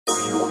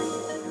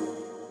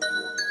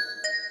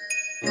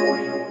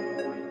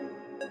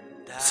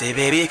Say,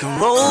 baby,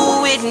 come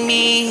roll with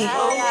me.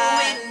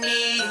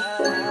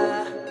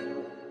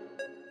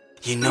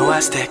 You know I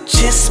stack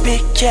just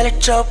big Kelly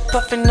Joe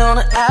puffin' on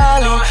the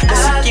island.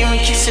 Listen, give me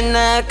kissin'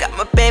 now, I got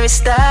my baby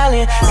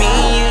styling. Me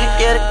and you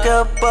together,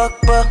 go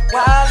buck.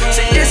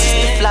 Say this is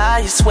the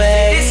flyest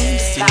way.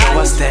 You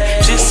know I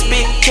stack just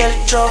big Kelly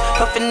Joe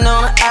puffin'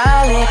 on the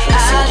island.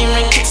 Listen, give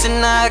me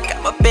kissin' now, I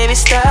got my baby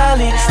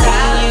styling. Me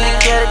and you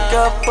together,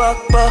 go buck.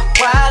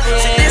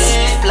 Say this is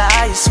the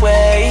flyest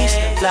ways.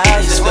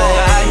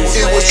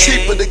 It was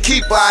cheaper to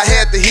keep her, I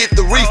had to hit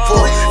the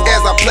reefer.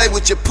 As I play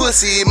with your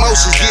pussy,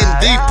 emotions getting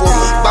deeper.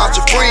 Bought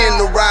your friend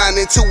around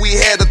until we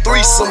had a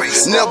threesome.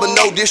 Never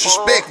no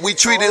disrespect, we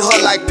treated her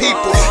like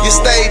people. You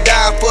stayed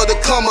down for the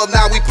come up,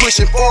 now we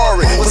pushing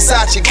foreign.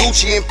 Versace,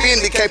 Gucci, and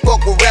Fendi, can't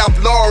fuck with Ralph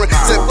Lauren.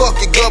 Said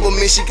fuck your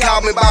government, she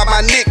called me by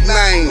my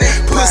nickname.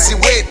 Pussy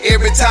wet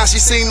every time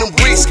she seen them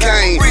bricks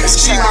came.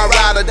 She my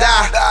ride or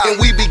die, and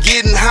we be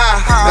getting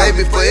high.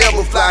 Baby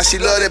forever fly, she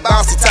love that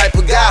bouncy type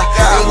of guy.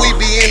 And we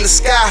be in the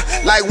sky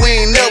like we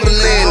ain't never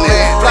landed.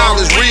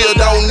 Flawless real,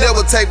 don't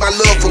never take my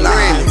love for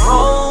granted.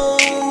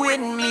 Roll with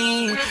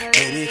me,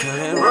 baby, come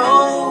and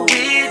roll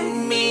with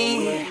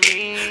me.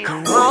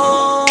 Come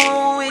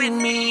roll with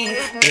me,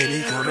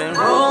 baby, come and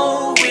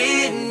roll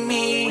with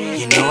me.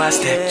 You know I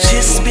stack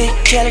just big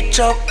Kelly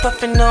Joe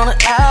puffin' on the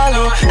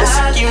island.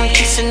 Listen, give me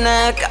kissin'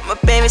 now, I got my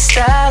baby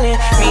styling.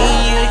 Me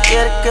and you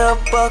together, go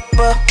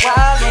buck.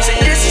 Say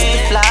this is the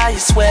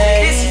flyest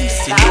way.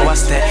 You know I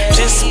stack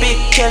just big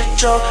Kelly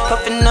Joe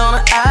puffin' on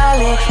the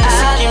island.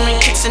 Listen, give me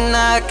kissin'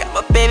 now, I got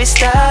my baby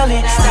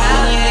styling. Me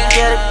and you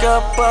together, go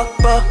buck.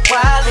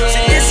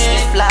 Say this is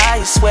the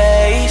flyest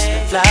ways.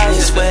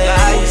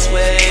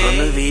 From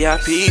the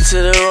VIP to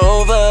the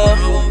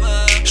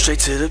Rover, straight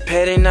to the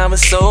petty, now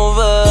it's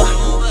over.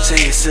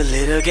 Say it's a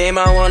little game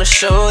I wanna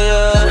show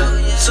ya.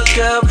 So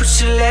girl,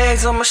 put your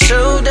legs on my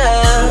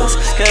shoulders,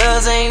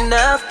 cause ain't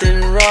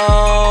nothing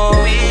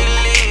wrong. We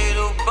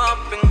little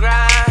bump and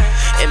grind,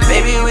 and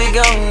baby we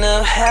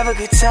gonna have a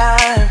good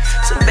time.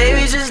 So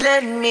baby just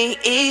let me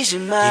ease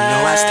your mind. You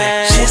know I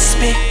stack just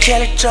big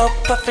Kelly Joe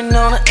puffin'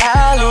 on the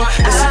island.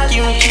 Listen,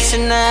 give me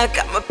kissin' now, I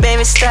got my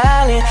baby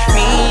styling.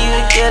 Me and you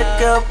together,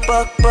 go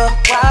buck.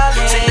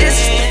 Say this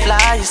is the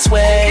flyest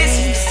way.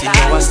 You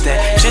know I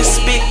stack just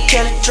big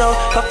Kelly Joe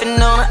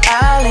puffin' on the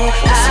island.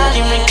 Listen,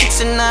 give me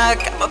kissin' now, I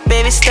got my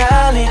baby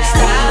styling.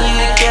 Me and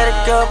you together,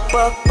 go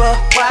buck.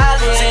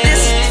 Say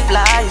this is the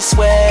flyest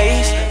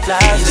ways.